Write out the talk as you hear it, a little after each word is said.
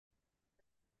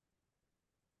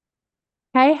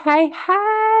Hey, hey,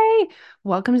 hey.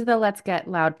 Welcome to the Let's Get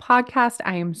Loud podcast.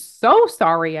 I am so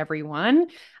sorry, everyone.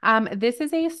 This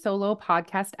is a solo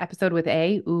podcast episode with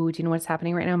A. Ooh, do you know what's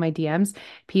happening right now in my DMs?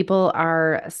 People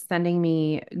are sending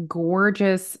me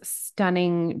gorgeous,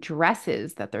 stunning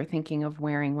dresses that they're thinking of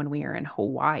wearing when we are in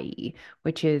Hawaii,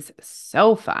 which is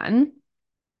so fun.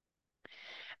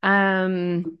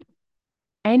 Um,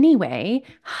 Anyway,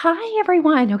 hi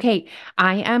everyone. Okay,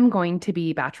 I am going to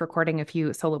be batch recording a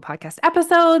few solo podcast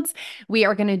episodes.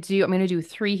 I'm going to do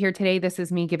three here today. This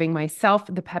is me giving myself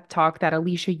the pep talk that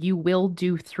Alicia, you will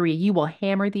do three. You will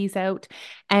hammer these out,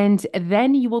 and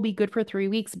then you will be good for 3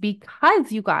 weeks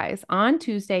because you guys, on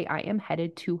Tuesday, I am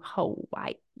headed to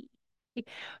Hawaii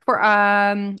for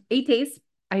 8 days.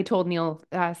 I told Neil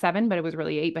 7, but it was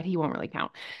really 8, but he won't really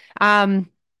count. Um,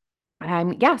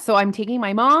 yeah, so I'm taking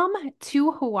my mom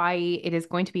to Hawaii. It is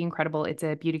going to be incredible. It's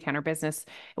a Beautycounter business,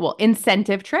 well,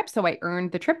 incentive trip. So I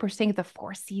earned the trip. We're staying at the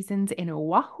Four Seasons in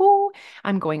Oahu.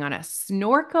 I'm going on a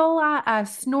snorkeling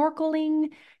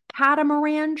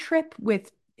catamaran trip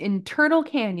with in Turtle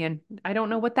Canyon. I don't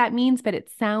know what that means, but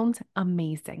it sounds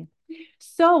amazing.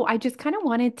 So I just kind of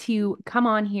wanted to come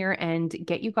on here and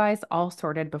get you guys all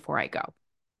sorted before I go.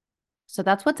 So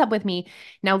that's what's up with me.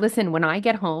 Now, listen, when I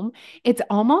get home, it's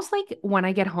almost like when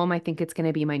I get home, I think it's going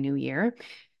to be my new year.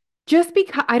 Just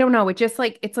because I don't know, it's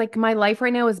like my life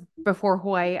right now is before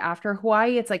Hawaii, after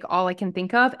Hawaii. It's like all I can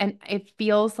think of. And it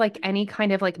feels like any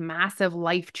kind of like massive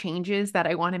life changes that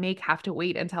I want to make have to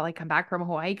wait until I come back from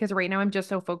Hawaii. Cause right now I'm just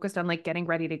so focused on like getting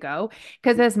ready to go.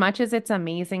 Cause as much as it's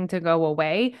amazing to go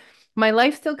away, my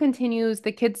life still continues.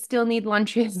 The kids still need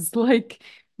lunches, like,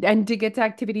 and to get to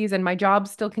activities, and my job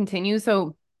still continues.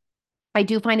 So I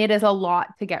do find it is a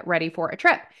lot to get ready for a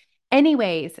trip.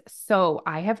 Anyways, so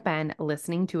I have been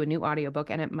listening to a new audiobook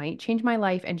and it might change my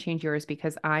life and change yours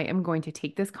because I am going to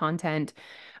take this content,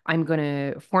 I'm going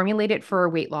to formulate it for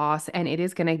weight loss, and it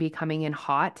is going to be coming in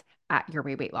hot at your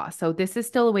weight loss. So this is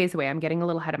still a ways away. I'm getting a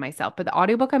little ahead of myself, but the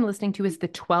audiobook I'm listening to is the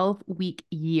 12-week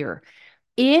year.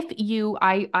 If you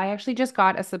I actually just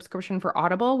got a subscription for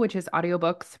Audible, which is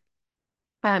audiobooks,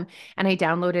 and I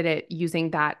downloaded it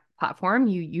using that platform.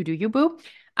 You do you, boo.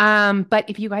 But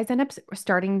if you guys end up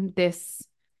starting this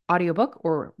audiobook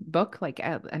or book, like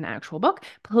an actual book,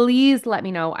 please let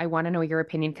me know. I want to know your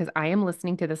opinion because I am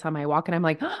listening to this on my walk and I'm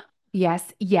like, oh,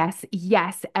 yes, yes,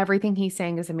 yes. Everything he's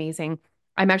saying is amazing.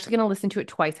 I'm actually going to listen to it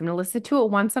twice. I'm going to listen to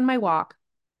it once on my walk.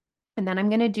 And then I'm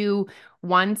going to do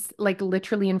once, like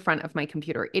literally in front of my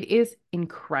computer. It is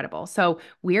incredible. So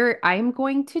I'm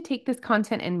going to take this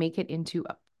content and make it into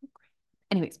a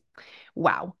Anyways,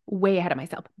 wow, way ahead of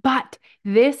myself. But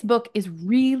this book is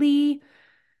really,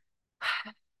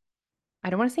 I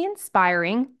don't want to say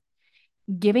inspiring,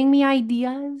 giving me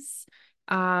ideas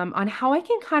on how I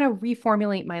can kind of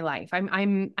reformulate my life.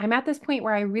 I'm at this point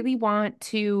where I really want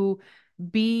to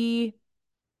be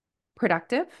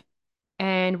productive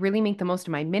and really make the most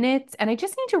of my minutes. And I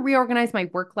just need to reorganize my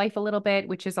work life a little bit,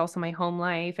 which is also my home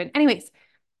life. And anyways,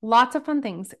 lots of fun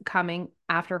things coming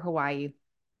after Hawaii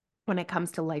when it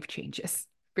comes to life changes.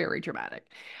 Very dramatic.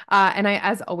 And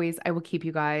as always, I will keep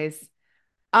you guys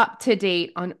up to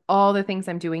date on all the things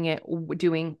I'm doing,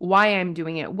 why I'm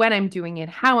doing it, when I'm doing it,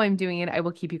 how I'm doing it. I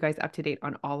will keep you guys up to date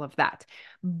on all of that.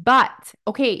 But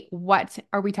okay, what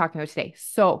are we talking about today?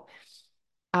 So,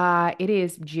 it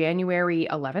is January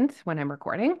 11th when I'm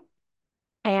recording,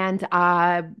 and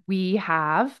we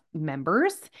have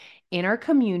members in our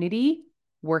community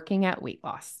working at weight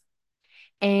loss.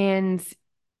 And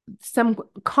some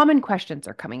common questions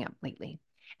are coming up lately.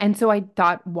 And so I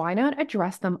thought, why not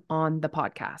address them on the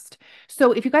podcast?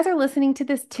 So if you guys are listening to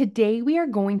this today, we are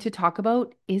going to talk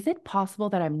about, is it possible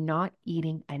that I'm not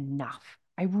eating enough?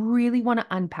 I really want to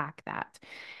unpack that.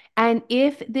 And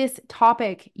if this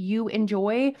topic you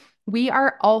enjoy, we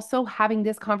are also having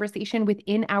this conversation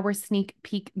within our sneak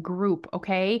peek group.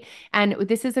 Okay. And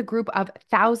this is a group of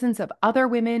thousands of other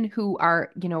women who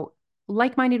are,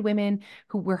 like-minded women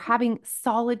who we're having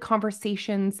solid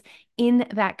conversations in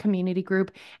that community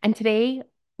group. And today,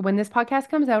 when this podcast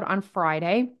comes out on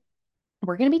Friday,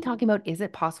 we're going to be talking about, is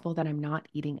it possible that I'm not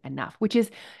eating enough, which is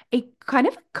a kind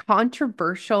of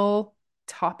controversial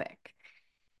topic.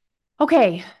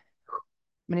 Okay,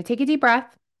 I'm going to take a deep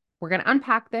breath. We're going to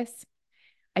unpack this.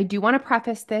 I do want to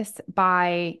preface this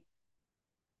by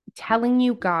telling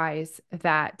you guys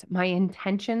that my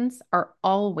intentions are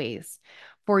always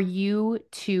for you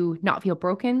to not feel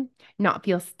broken, not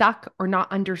feel stuck, or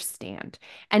not understand.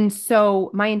 And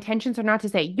so my intentions are not to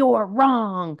say, you're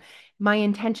wrong. My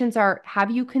intentions are,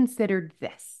 have you considered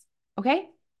this? Okay.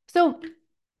 So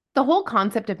the whole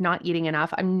concept of not eating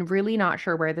enough, I'm really not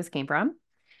sure where this came from.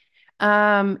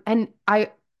 And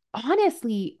I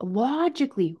honestly,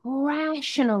 logically,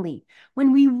 rationally,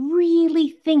 when we really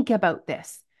think about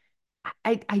this,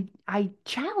 I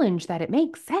challenge that it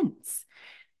makes sense.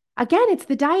 Again, it's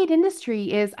the diet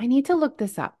industry is, I need to look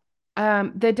this up.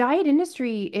 The diet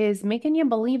industry is making you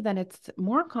believe that it's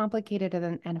more complicated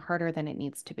and harder than it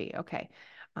needs to be. Okay.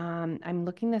 I'm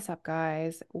looking this up,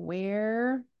 guys.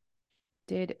 Where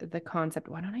did the concept,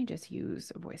 why don't I just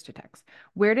use voice to text?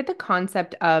 Where did the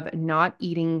concept of not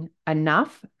eating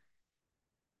enough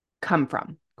come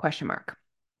from? Question mark.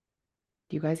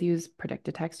 Do you guys use predict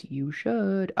to text? You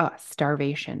should.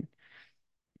 Starvation.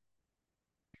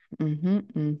 Mm-hmm,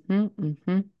 mm-hmm,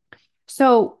 mm-hmm.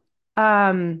 So,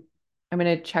 I'm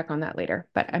going to check on that later,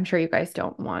 but I'm sure you guys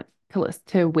don't want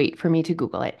to wait for me to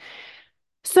Google it.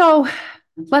 So,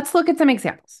 let's look at some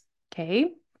examples.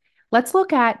 Okay. Let's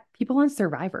look at people on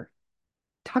Survivor.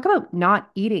 Talk about not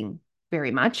eating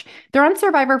very much. They're on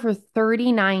Survivor for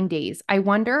 39 days. I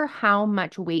wonder how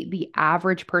much weight the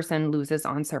average person loses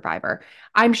on Survivor.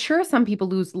 I'm sure some people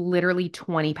lose literally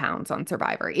 20 pounds on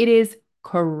Survivor. It is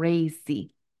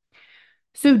crazy.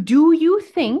 So, do you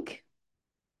think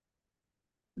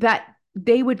that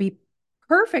they would be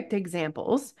perfect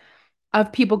examples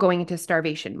of people going into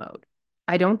starvation mode?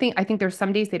 I think there's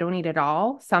some days they don't eat at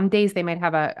all. Some days they might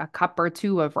have a cup or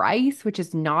two of rice, which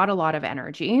is not a lot of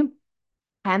energy.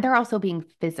 And they're also being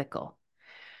physical.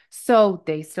 So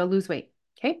they still lose weight.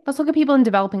 Okay, let's look at people in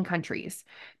developing countries.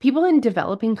 People in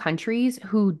developing countries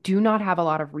who do not have a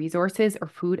lot of resources or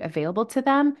food available to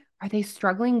them, are they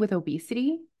struggling with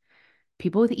obesity?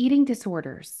 People with eating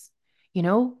disorders, you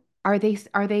know, are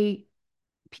they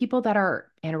people that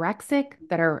are anorexic,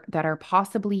 that are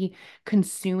possibly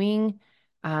consuming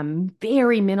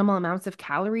very minimal amounts of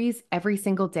calories every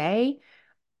single day?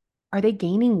 Are they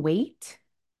gaining weight?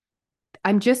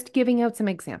 I'm just giving out some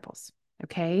examples.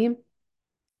 Okay.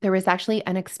 There was actually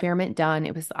an experiment done.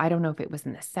 It was, I don't know if it was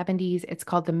in the 70s. It's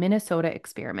called the Minnesota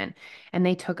experiment. And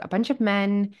they took a bunch of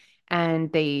men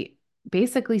and they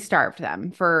basically starved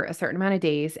them for a certain amount of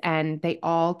days and they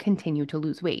all continue to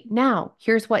lose weight. Now,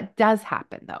 here's what does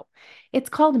happen though. It's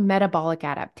called metabolic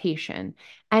adaptation.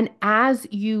 And as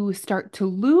you start to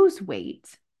lose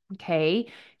weight,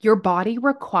 okay, your body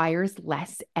requires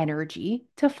less energy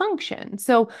to function.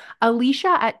 So,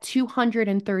 Alicia at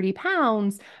 230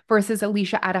 pounds versus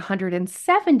Alicia at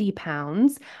 170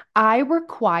 pounds, I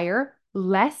require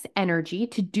less energy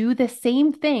to do the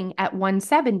same thing at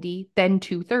 170 than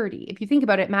 230. If you think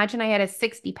about it, imagine I had a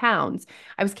 60 pounds.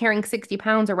 I was carrying 60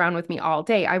 pounds around with me all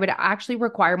day. I would actually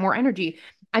require more energy.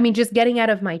 I mean, just getting out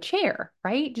of my chair,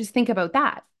 right? Just think about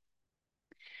that.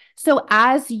 So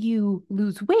as you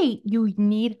lose weight, you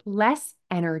need less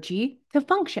energy to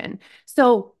function.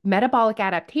 So metabolic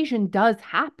adaptation does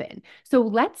happen. So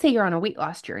let's say you're on a weight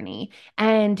loss journey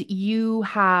and you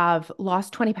have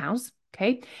lost 20 pounds,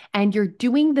 okay? And you're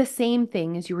doing the same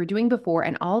thing as you were doing before,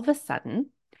 and all of a sudden,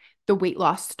 the weight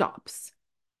loss stops.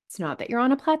 It's not that you're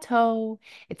on a plateau.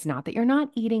 It's not that you're not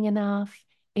eating enough.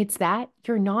 It's that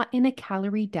you're not in a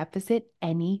calorie deficit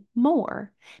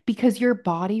anymore because your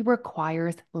body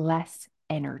requires less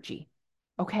energy.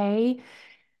 Okay.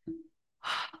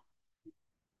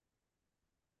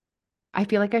 I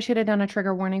feel like I should have done a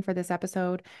trigger warning for this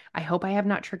episode. I hope I have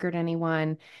not triggered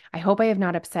anyone. I hope I have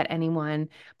not upset anyone,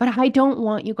 but I don't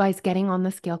want you guys getting on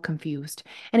the scale confused.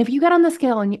 And if you get on the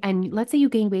scale and let's say you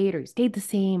gain weight or you stayed the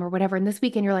same or whatever, and this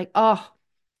weekend you're like, oh,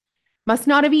 must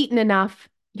not have eaten enough.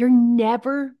 You're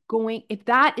never going, if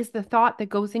that is the thought that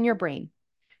goes in your brain,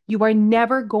 you are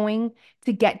never going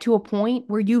to get to a point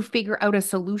where you figure out a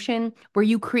solution, where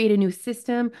you create a new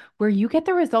system, where you get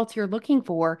the results you're looking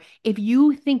for if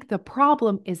you think the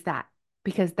problem is that,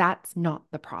 because that's not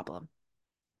the problem.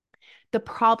 The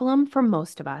problem for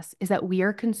most of us is that we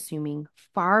are consuming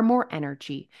far more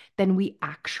energy than we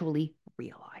actually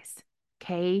realize.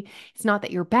 Okay. It's not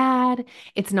that you're bad.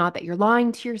 It's not that you're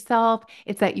lying to yourself.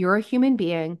 It's that you're a human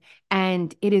being.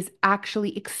 And it is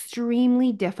actually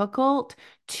extremely difficult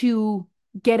to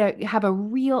have a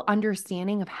real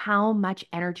understanding of how much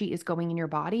energy is going in your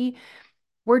body.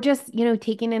 We're just,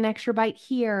 taking an extra bite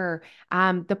here.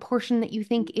 The portion that you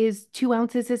think is 2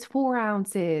 ounces is 4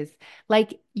 ounces.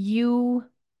 Like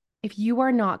if you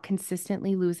are not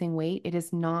consistently losing weight, it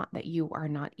is not that you are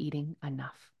not eating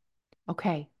enough.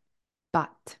 Okay.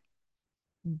 But,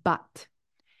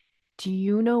 do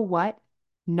you know what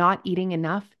not eating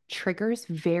enough triggers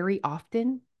very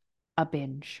often? A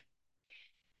binge.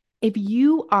 If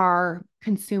you are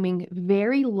consuming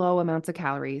very low amounts of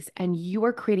calories and you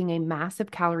are creating a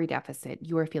massive calorie deficit,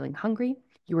 you are feeling hungry,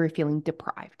 you are feeling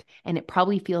deprived, and it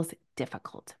probably feels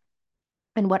difficult.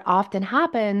 And what often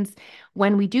happens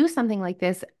when we do something like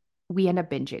this, we end up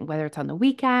binging, whether it's on the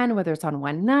weekend, whether it's on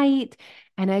one night.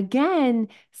 And again,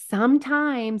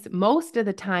 sometimes, most of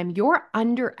the time, you're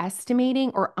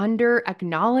underestimating or under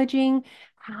acknowledging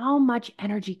how much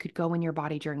energy could go in your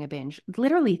body during a binge.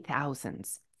 Literally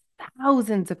thousands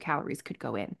of calories could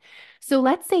go in. So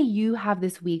let's say you have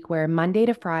this week where Monday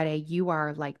to Friday, you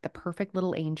are like the perfect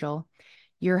little angel.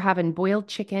 You're having boiled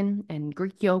chicken and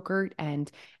Greek yogurt and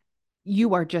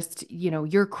you are just,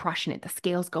 you're crushing it. The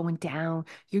scale's going down.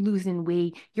 You're losing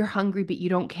weight. You're hungry, but you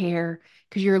don't care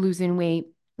because you're losing weight.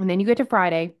 And then you get to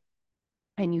Friday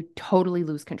and you totally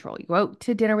lose control. You go out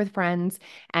to dinner with friends,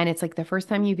 and it's like the first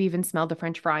time you've even smelled a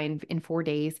French fry in 4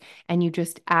 days, and you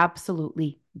just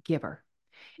absolutely give her.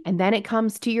 And then it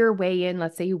comes to your weigh in.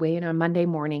 Let's say you weigh in on Monday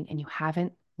morning and you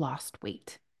haven't lost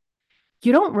weight.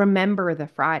 You don't remember the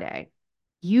Friday.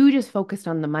 You just focused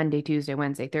on the Monday, Tuesday,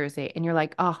 Wednesday, Thursday, and you're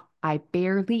like, oh, I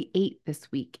barely ate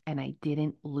this week and I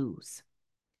didn't lose.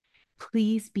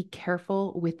 Please be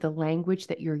careful with the language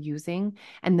that you're using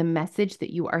and the message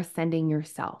that you are sending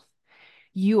yourself.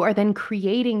 You are then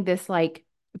creating this like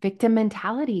victim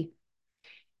mentality.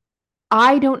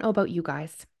 I don't know about you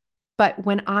guys, but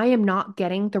when I am not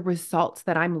getting the results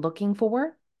that I'm looking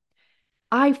for,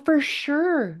 I for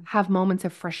sure have moments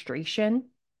of frustration.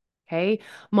 Okay.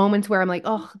 Moments where I'm like,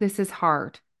 oh, this is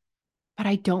hard, but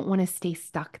I don't want to stay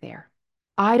stuck there.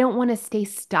 I don't want to stay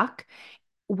stuck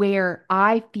where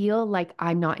I feel like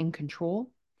I'm not in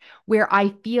control, where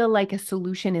I feel like a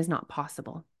solution is not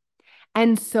possible.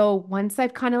 And so once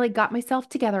I've kind of like got myself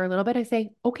together a little bit, I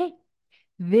say, okay,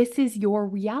 this is your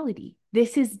reality.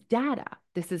 This is data.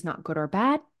 This is not good or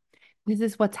bad. This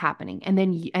is what's happening. And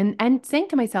then, and saying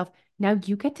to myself, now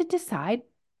you get to decide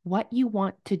what you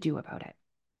want to do about it.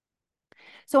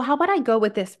 So, how about I go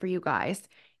with this for you guys?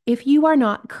 If you are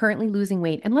not currently losing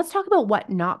weight, and let's talk about what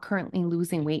not currently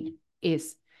losing weight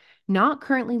is. Not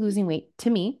currently losing weight to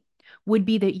me would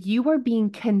be that you are being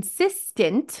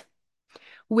consistent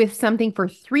with something for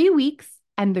 3 weeks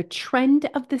and the trend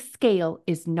of the scale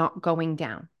is not going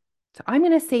down. So, I'm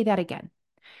going to say that again.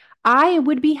 I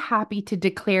would be happy to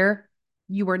declare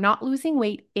you are not losing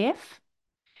weight if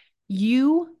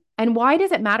and why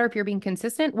does it matter if you're being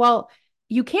consistent? Well,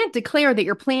 you can't declare that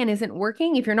your plan isn't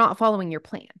working if you're not following your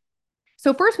plan.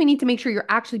 So, first, we need to make sure you're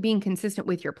actually being consistent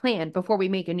with your plan before we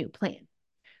make a new plan.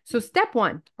 So, step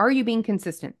one, are you being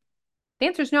consistent? The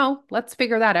answer is no. Let's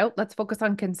figure that out. Let's focus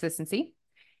on consistency.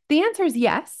 The answer is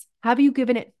yes. Have you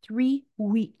given it 3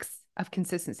 weeks of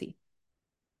consistency?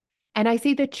 And I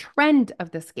say the trend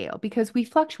of the scale because we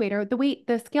fluctuate, or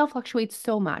the scale fluctuates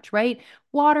so much, right?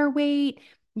 Water weight,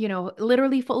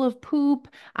 literally full of poop,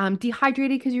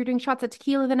 dehydrated because you're doing shots of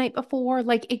tequila the night before.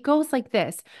 Like it goes like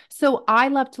this. So I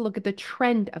love to look at the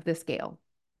trend of the scale.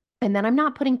 And then I'm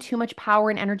not putting too much power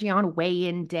and energy on weigh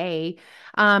in day.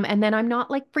 And then I'm not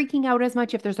like freaking out as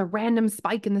much if there's a random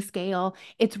spike in the scale.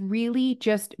 It's really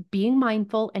just being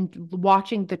mindful and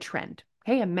watching the trend.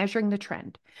 Okay, I'm measuring the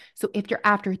trend. So if you're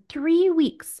after 3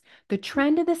 weeks, the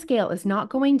trend of the scale is not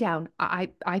going down, I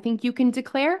think you can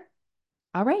declare,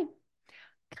 all right,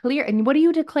 clear. And what do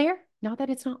you declare? Not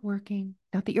that it's not working,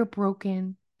 not that you're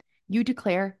broken. You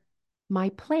declare, my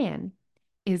plan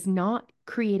is not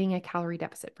creating a calorie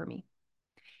deficit for me.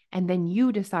 And then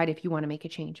you decide if you want to make a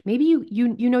change. Maybe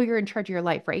you know you're in charge of your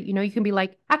life, right? You can be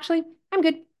like, actually, I'm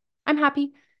good. I'm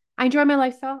happy. I enjoy my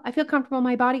lifestyle. I feel comfortable in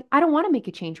my body. I don't want to make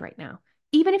a change right now.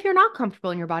 Even if you're not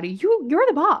comfortable in your body, you're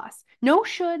the boss. No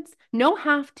shoulds, no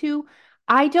have to.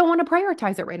 I don't want to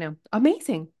prioritize it right now.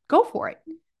 Amazing. Go for it.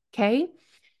 Okay.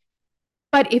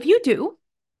 But if you do,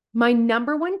 my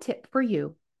number one tip for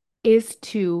you is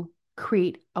to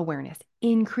create awareness,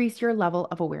 increase your level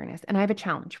of awareness. And I have a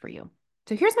challenge for you.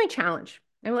 So here's my challenge.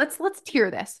 And let's tier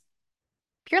this.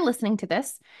 If you're listening to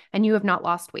this and you have not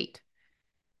lost weight,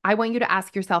 I want you to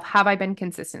ask yourself, have I been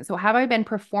consistent? So have I been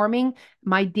performing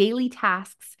my daily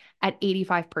tasks at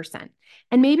 85%?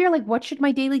 And maybe you're like, what should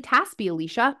my daily task be,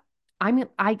 Alicia?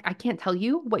 I can't tell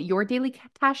you what your daily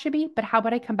task should be, but how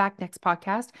about I come back next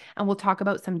podcast and we'll talk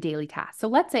about some daily tasks. So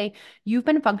let's say you've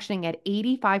been functioning at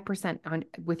 85%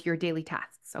 with your daily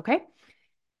tasks, okay?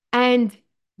 And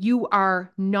you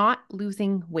are not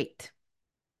losing weight.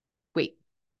 Wait,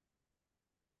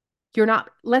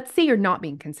 let's say you're not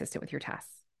being consistent with your tasks.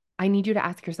 I need you to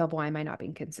ask yourself, why am I not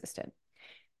being consistent?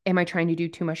 Am I trying to do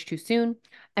too much too soon?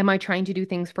 Am I trying to do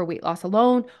things for weight loss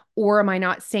alone? Or am I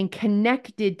not staying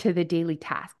connected to the daily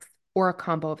tasks, or a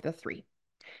combo of the three?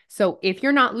 So if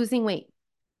you're not losing weight,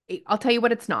 I'll tell you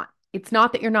what it's not. It's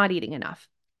not that you're not eating enough.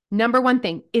 Number one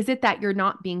thing, is it that you're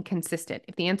not being consistent?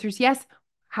 If the answer is yes,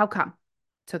 how come?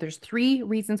 So there's three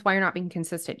reasons why you're not being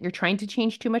consistent. You're trying to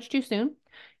change too much too soon.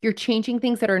 You're changing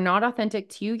things that are not authentic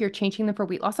to you. You're changing them for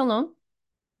weight loss alone.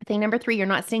 Thing number three, you're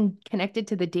not staying connected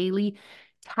to the daily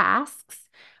tasks,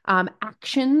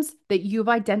 actions that you've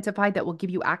identified that will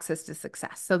give you access to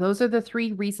success. So those are the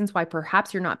three reasons why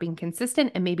perhaps you're not being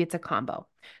consistent, and maybe it's a combo.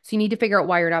 So you need to figure out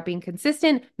why you're not being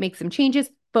consistent, make some changes,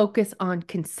 focus on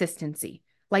consistency.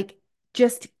 Like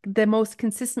just the most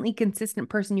consistently consistent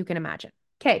person you can imagine.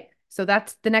 Okay, so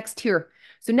that's the next tier.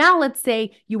 So now let's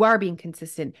say you are being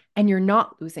consistent and you're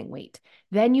not losing weight.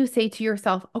 Then you say to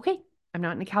yourself, okay, I'm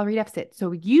not in a calorie deficit.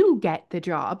 So you get the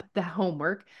job, the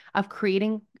homework of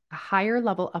creating a higher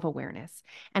level of awareness.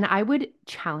 And I would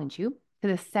challenge you to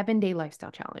the 7-day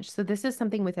lifestyle challenge. So this is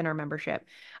something within our membership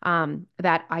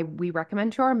that we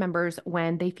recommend to our members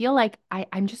when they feel like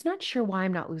I'm just not sure why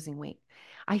I'm not losing weight.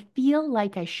 I feel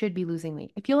like I should be losing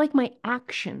weight. I feel like my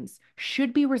actions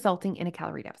should be resulting in a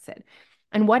calorie deficit.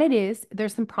 And what it is,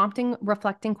 there's some prompting,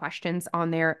 reflecting questions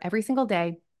on there every single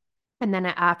day. And then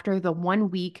after the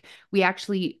 1 week, we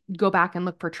actually go back and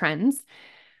look for trends.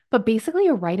 But basically,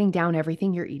 you're writing down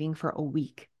everything you're eating for a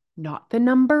week, not the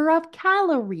number of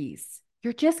calories.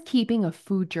 You're just keeping a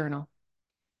food journal.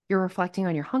 You're reflecting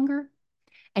on your hunger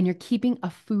and you're keeping a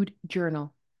food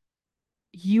journal.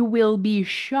 You will be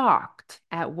shocked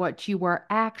at what you are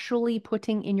actually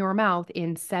putting in your mouth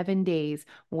in 7 days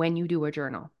when you do a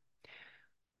journal.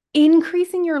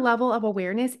 Increasing your level of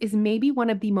awareness is maybe one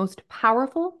of the most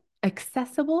powerful,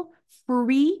 accessible,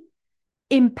 free,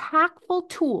 impactful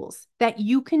tools that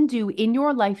you can do in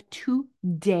your life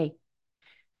today.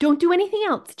 Don't do anything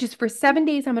else. Just for 7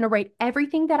 days, I'm going to write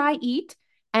everything that I eat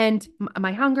and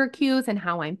my hunger cues and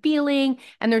how I'm feeling.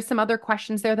 And there's some other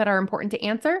questions there that are important to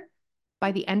answer.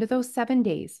 By the end of those 7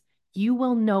 days, you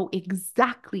will know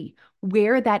exactly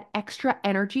where that extra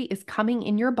energy is coming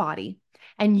in your body.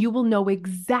 And you will know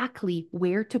exactly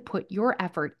where to put your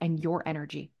effort and your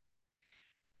energy.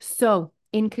 So,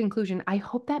 in conclusion, I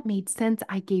hope that made sense.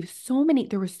 I gave so many,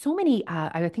 there were so many,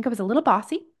 I think I was a little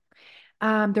bossy.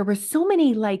 There were so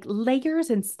many like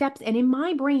layers and steps, and in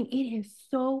my brain, it is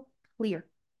so clear.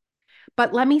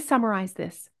 But let me summarize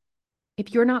this.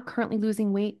 If you're not currently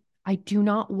losing weight, I do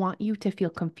not want you to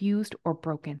feel confused or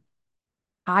broken.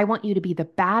 I want you to be the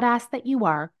badass that you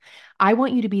are. I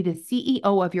want you to be the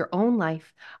CEO of your own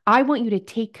life. I want you to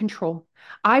take control.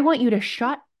 I want you to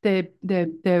shut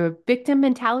the victim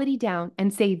mentality down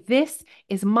and say, this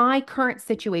is my current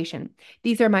situation.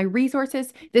 These are my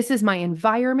resources. This is my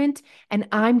environment, and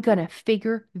I'm going to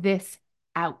figure this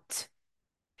out.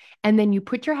 And then you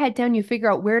put your head down, you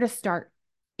figure out where to start.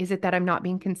 Is it that I'm not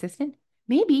being consistent?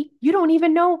 Maybe you don't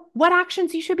even know what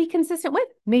actions you should be consistent with.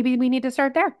 Maybe we need to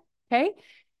start there. Okay.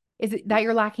 Is it that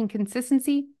you're lacking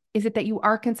consistency? Is it that you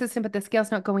are consistent, but the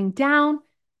scale's not going down?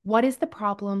 What is the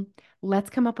problem? Let's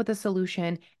come up with a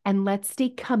solution and let's stay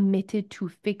committed to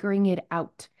figuring it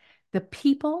out. The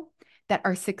people that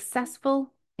are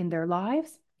successful in their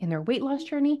lives, in their weight loss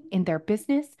journey, in their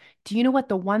business, do you know what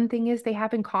the one thing is they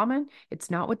have in common?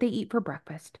 It's not what they eat for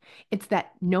breakfast. It's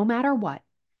that no matter what,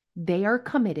 they are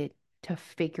committed to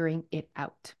figuring it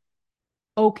out.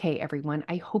 Okay, everyone,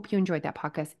 I hope you enjoyed that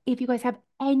podcast. If you guys have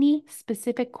any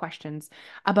specific questions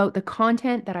about the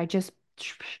content that I just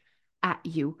at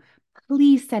you,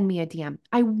 please send me a DM.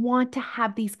 I want to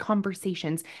have these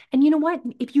conversations. And you know what?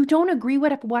 If you don't agree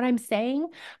with what I'm saying,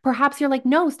 perhaps you're like,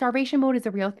 no, starvation mode is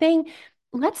a real thing.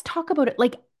 Let's talk about it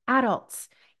like adults.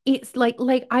 It's like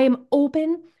I am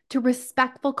open to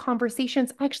respectful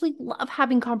conversations. I actually love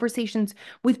having conversations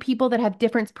with people that have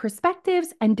different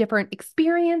perspectives and different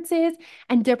experiences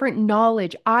and different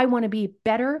knowledge. I want to be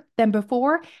better than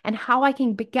before. And how I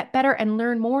can get better and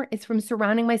learn more is from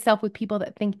surrounding myself with people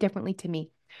that think differently to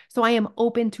me. So I am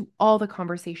open to all the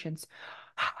conversations.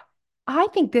 I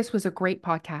think this was a great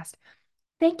podcast.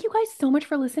 Thank you guys so much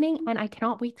for listening. And I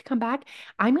cannot wait to come back.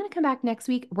 I'm going to come back next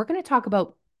week. We're going to talk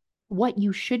about what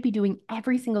you should be doing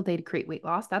every single day to create weight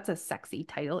loss. That's a sexy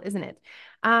title, isn't it?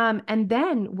 And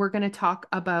then we're going to talk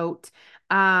about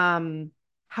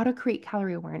how to create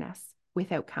calorie awareness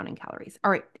without counting calories.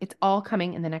 All right, it's all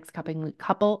coming in the next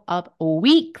couple of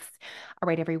weeks. All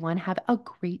right, everyone, have a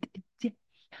great day.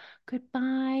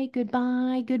 Goodbye,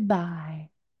 goodbye, goodbye.